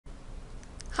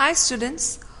Hi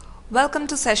students, welcome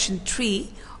to session 3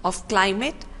 of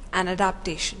climate and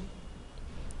adaptation.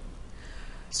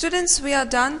 Students, we are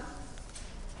done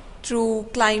through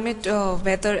climate,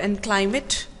 weather and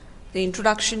climate, the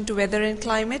introduction to weather and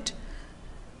climate,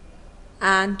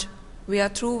 and we are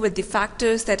through with the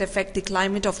factors that affect the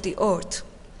climate of the earth.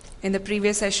 In the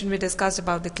previous session we discussed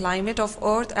about the climate of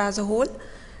earth as a whole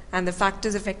and the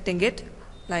factors affecting it,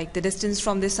 like the distance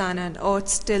from the sun and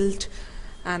earth's tilt,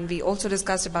 and we also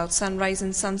discussed about sunrise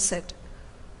and sunset.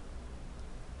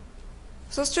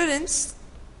 So students,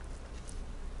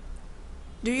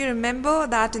 do you remember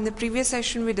that in the previous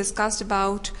session we discussed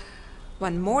about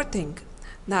one more thing,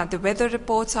 that the weather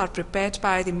reports are prepared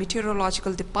by the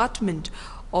meteorological department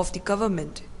of the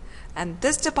government, and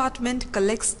this department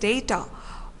collects data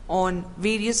on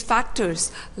various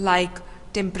factors like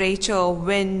temperature,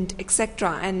 wind,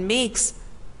 etc., and makes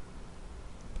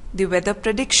the weather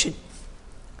prediction.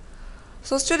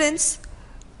 So students,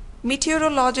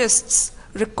 meteorologists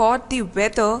record the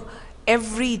weather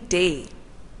every day,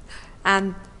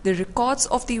 and the records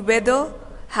of the weather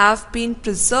have been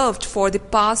preserved for the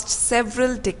past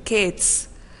several decades,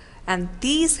 and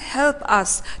these help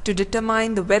us to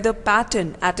determine the weather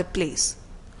pattern at a place.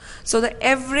 So the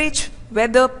average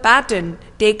weather pattern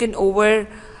taken over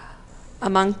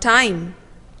among time,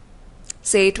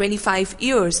 say 25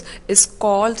 years, is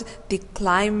called the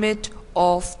climate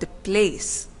of the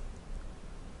place.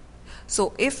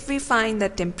 So if we find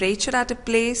that temperature at a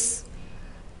place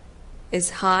is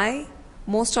high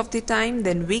most of the time,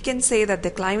 then we can say that the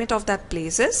climate of that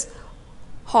place is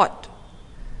hot.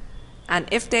 And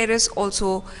if there is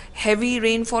also heavy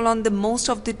rainfall on the most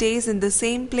of the days in the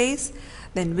same place,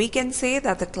 then we can say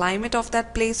that the climate of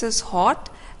that place is hot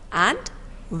and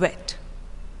wet.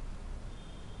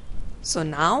 So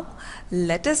now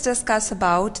let us discuss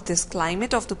about this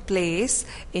climate of the place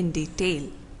in detail.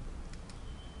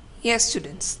 Yes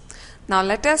students, now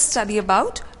let us study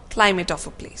about climate of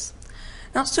a place.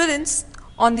 Now students,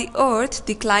 on the earth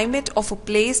the climate of a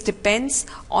place depends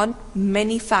on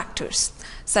many factors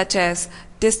such as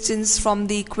distance from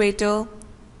the equator,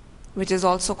 which is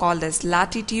also called as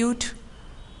latitude,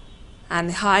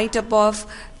 and height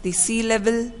above the sea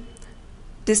level,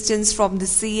 distance from the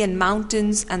sea and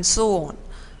mountains, and so on.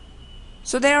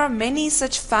 So there are many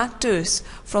such factors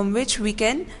from which we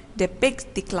can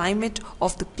depict the climate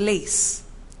of the place.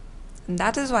 And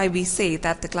that is why we say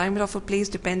that the climate of a place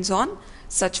depends on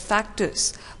such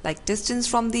factors like distance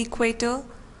from the equator,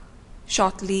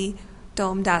 shortly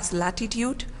termed as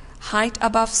latitude, height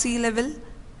above sea level,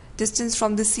 distance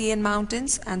from the sea and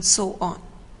mountains, and so on.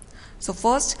 So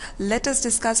first let us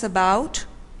discuss about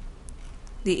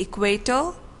the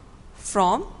equator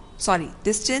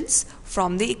distance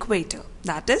from the equator,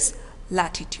 that is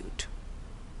latitude.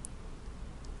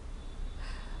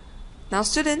 Now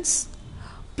students,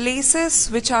 places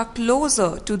which are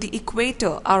closer to the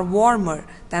equator are warmer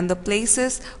than the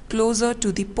places closer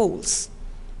to the poles.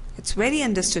 It's very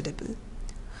understandable.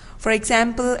 For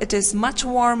example, it is much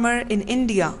warmer in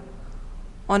India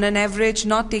on an average,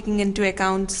 not taking into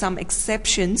account some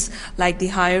exceptions like the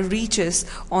higher reaches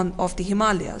of the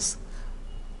Himalayas.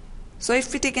 So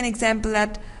if we take an example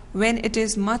that when it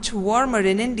is much warmer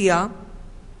in India,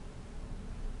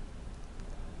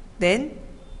 then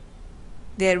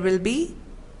there will be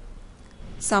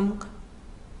sometimes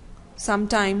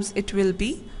it will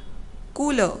be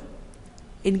cooler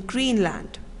in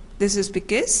Greenland. This is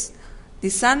because the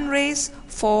sun rays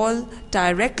fall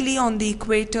directly on the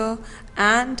equator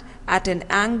and at an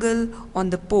angle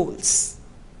on the poles.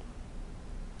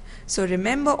 So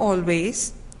remember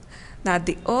always that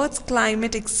the Earth's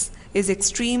climate is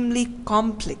extremely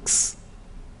complex.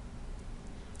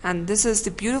 And this is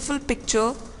the beautiful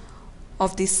picture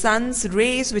of the sun's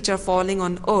rays which are falling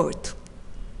on Earth.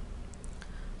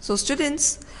 So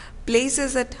students,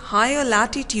 places at higher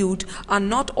latitude are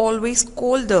not always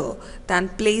colder than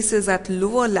places at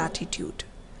lower latitude,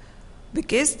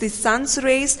 because the sun's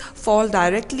rays fall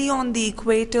directly on the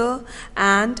equator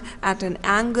and at an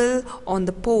angle on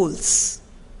the poles.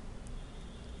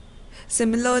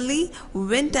 Similarly,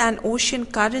 wind and ocean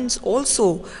currents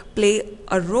also play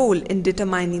a role in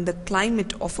determining the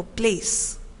climate of a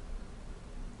place.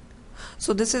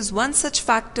 So this is one such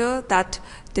factor that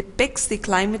depicts the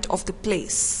climate of the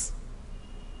place,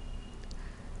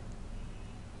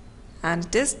 and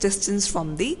it is distance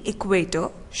from the equator,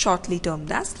 shortly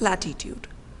termed as latitude.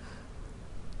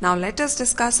 Now let us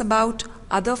discuss about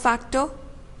other factor.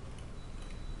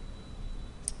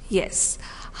 Yes,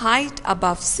 height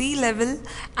above sea level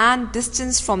and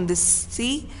distance from the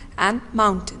sea and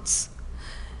mountains.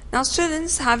 Now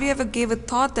students, have you ever gave a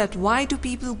thought that why do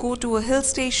people go to a hill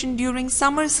station during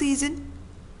summer season?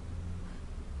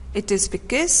 It is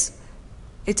because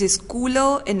it is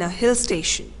cooler in a hill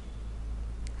station.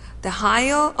 The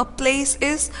higher a place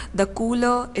is, the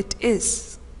cooler it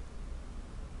is.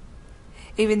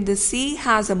 Even the sea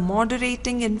has a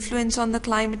moderating influence on the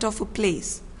climate of a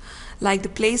place. Like the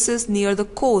places near the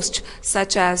coast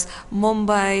such as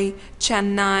Mumbai,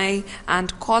 Chennai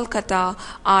and Kolkata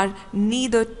are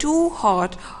neither too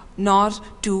hot nor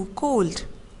too cold.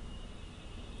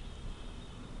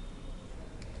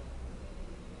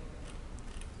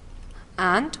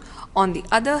 And on the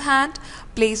other hand,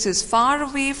 places far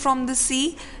away from the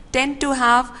sea tend to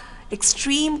have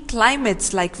extreme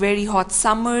climates like very hot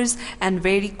summers and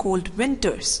very cold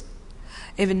winters.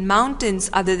 Even mountains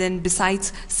other than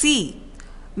besides sea,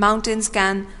 mountains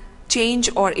can change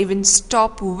or even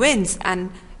stop winds,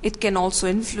 and it can also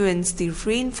influence the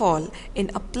rainfall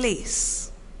in a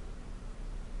place.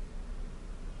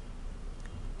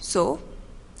 So,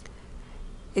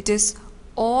 it is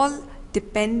all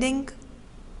depending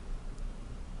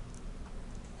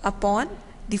upon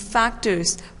the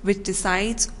factors which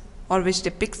decides or which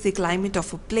depicts the climate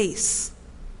of a place.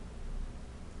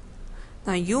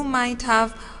 Now you might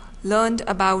have learned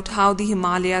about how the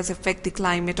Himalayas affect the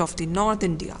climate of the North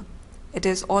India. It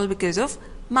is all because of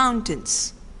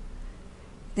mountains.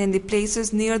 Then the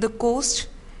places near the coast,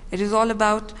 it is all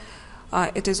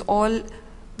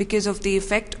because of the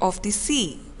effect of the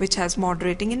sea, which has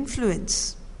moderating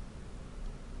influence.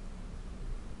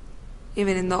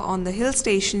 Even on the hill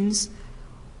stations,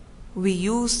 we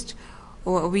used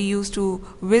to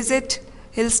visit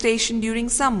hill station during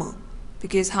summer,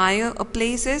 because higher a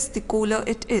place is, the cooler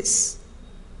it is.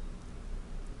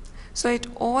 So it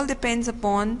all depends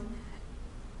upon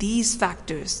these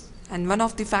factors, and one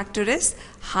of the factor is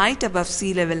height above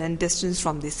sea level and distance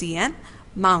from the sea and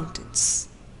mountains.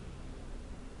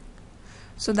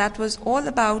 So that was all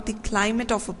about the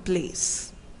climate of a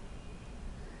place.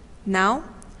 Now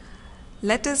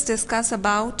let us discuss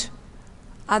about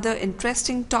other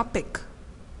interesting topic.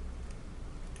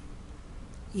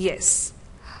 Yes,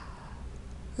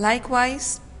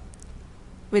 likewise,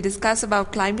 we discuss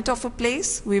about climate of a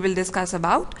place, we will discuss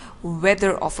about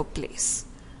weather of a place.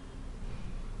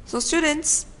 So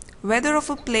students, weather of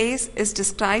a place is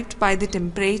described by the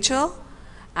temperature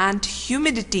and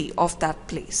humidity of that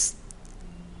place.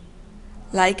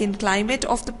 Like in climate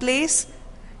of the place,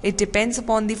 it depends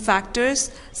upon the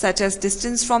factors such as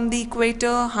distance from the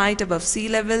equator, height above sea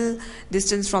level,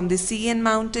 distance from the sea and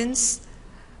mountains.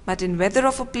 But in weather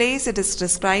of a place, it is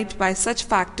described by such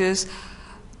factors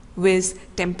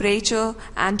with temperature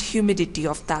and humidity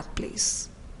of that place.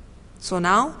 So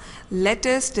now let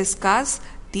us discuss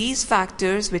these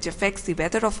factors which affects the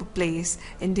weather of a place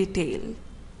in detail.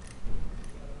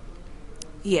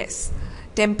 Yes,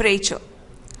 temperature.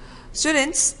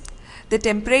 Students, the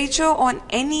temperature on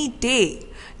any day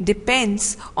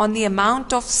depends on the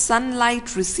amount of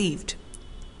sunlight received.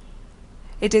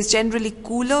 It is generally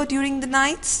cooler during the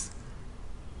nights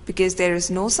because there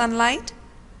is no sunlight,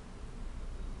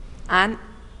 and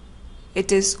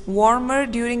it is warmer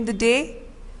during the day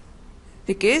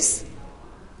because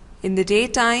in the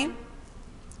daytime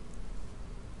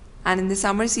and in the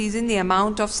summer season the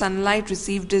amount of sunlight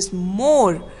received is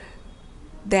more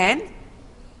than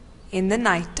in the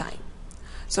night time.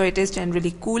 So it is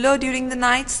generally cooler during the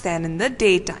nights than in the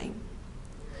daytime.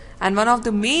 And one of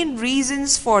the main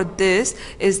reasons for this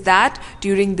is that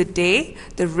during the day,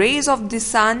 the rays of the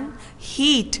sun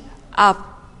heat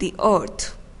up the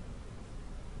earth.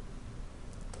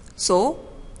 So,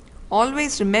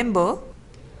 always remember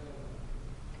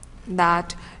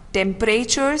that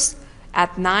temperatures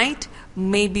at night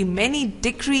may be many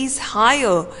degrees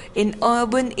higher in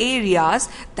urban areas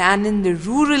than in the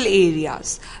rural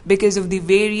areas because of the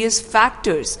various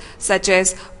factors such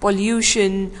as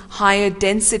pollution, higher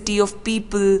density of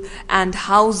people and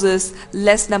houses,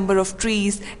 less number of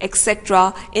trees,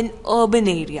 etc. in urban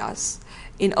areas.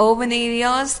 In urban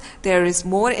areas, there is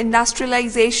more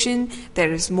industrialization,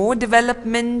 there is more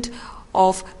development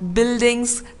of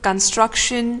buildings,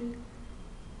 construction.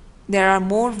 There are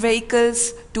more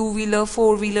vehicles, two-wheeler,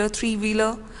 four-wheeler,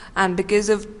 three-wheeler, and because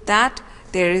of that,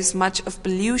 there is much of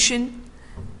pollution.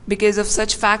 Because of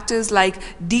such factors like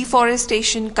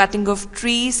deforestation, cutting of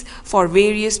trees for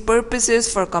various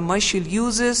purposes, for commercial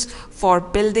uses, for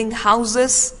building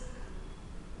houses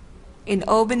in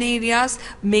urban areas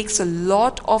makes a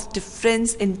lot of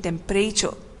difference in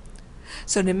temperature.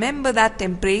 So remember that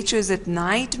temperatures at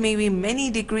night may be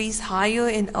many degrees higher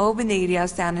in urban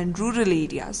areas than in rural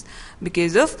areas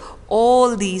because of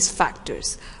all these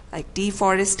factors like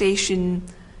deforestation,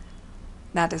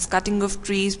 that is cutting of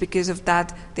trees. Because of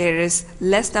that, there is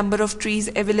less number of trees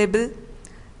available.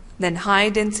 Then high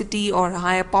density or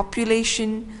higher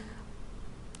population,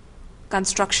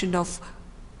 construction of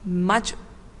much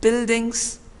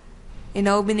buildings in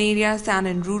urban areas than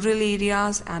in rural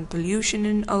areas, and pollution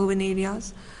in urban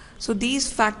areas. So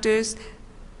these factors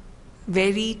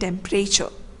vary temperature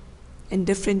in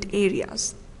different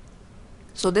areas.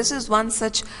 So this is one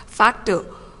such factor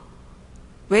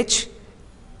which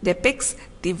depicts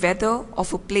the weather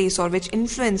of a place, or which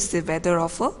influences the weather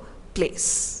of a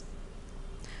place.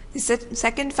 The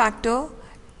second factor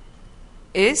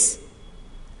is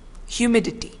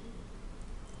humidity.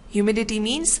 Humidity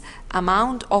means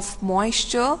amount of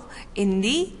moisture in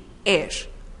the air.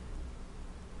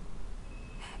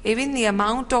 Even the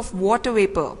amount of water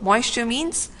vapor. Moisture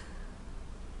means,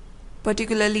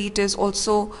 particularly it is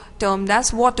also termed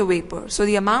as water vapor. So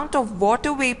the amount of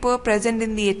water vapor present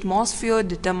in the atmosphere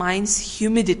determines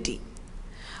humidity.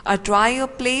 A drier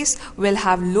place will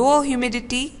have lower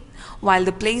humidity, while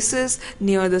the places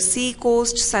near the sea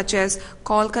coast such as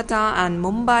Kolkata and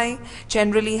Mumbai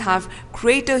generally have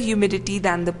greater humidity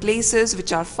than the places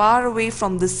which are far away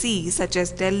from the sea such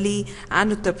as Delhi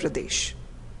and Uttar Pradesh.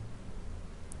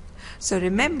 So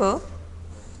remember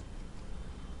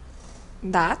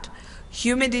that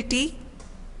humidity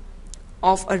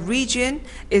of a region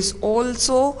is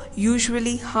also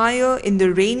usually higher in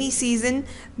the rainy season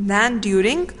than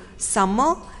during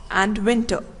summer and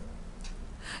winter.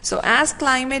 So as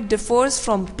climate differs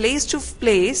from place to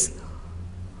place,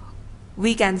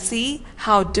 we can see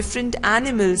how different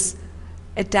animals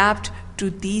adapt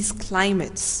to these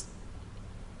climates.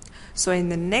 So in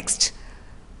the next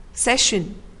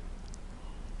session,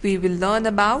 we will learn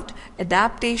about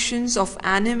adaptations of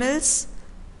animals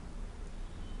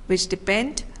which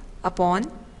depend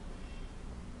upon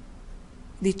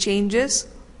the changes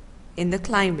in the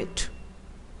climate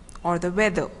or the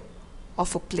weather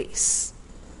of a place.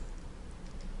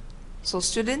 So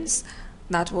students,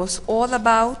 that was all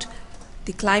about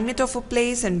the climate of a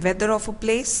place and weather of a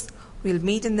place. We'll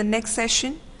meet in the next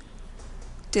session.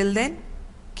 Till then,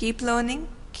 keep learning,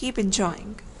 keep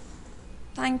enjoying.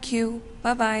 Thank you.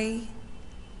 Bye-bye.